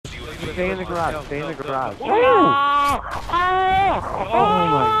stay in the garage, stay in the garage. Oh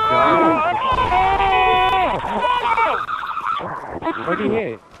my god. What'd he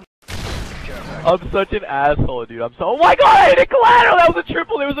hit? I'm such an asshole, dude. I'm so. Oh my god, I hit a collateral! That was a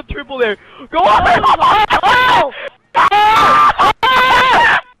triple, there was a triple there! Go on!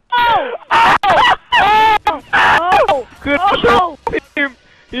 Good.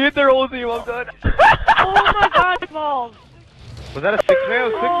 He hit their whole team, I'm done. Oh my god, balls! Was that a 6-man?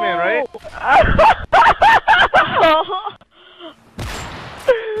 It was 6-man, right?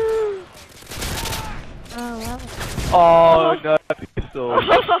 Oh, no, pistol.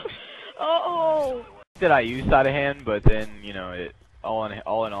 Oh. That I used out of hand, but then, you know, it all in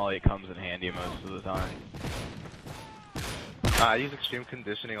all, it comes in handy most of the time. I use extreme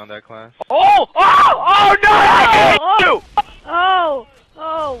conditioning on that class. Oh! Oh! Oh no! I hate you! Oh.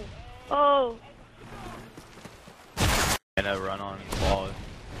 And a run on walls.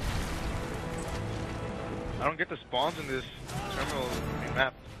 I don't get the spawns in this terminal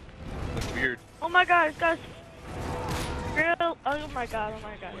map. Looks weird. Oh my god, guys. Real. Oh my god.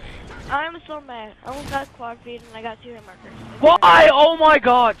 I'm so mad. I almost got quad feed and I got 2 hit markers. Why? Oh my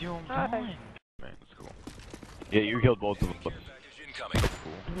god! Dude, I'm Hi. dying. Man, that's cool. Yeah, you killed both of them. Cool.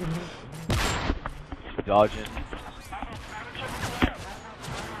 Dodging.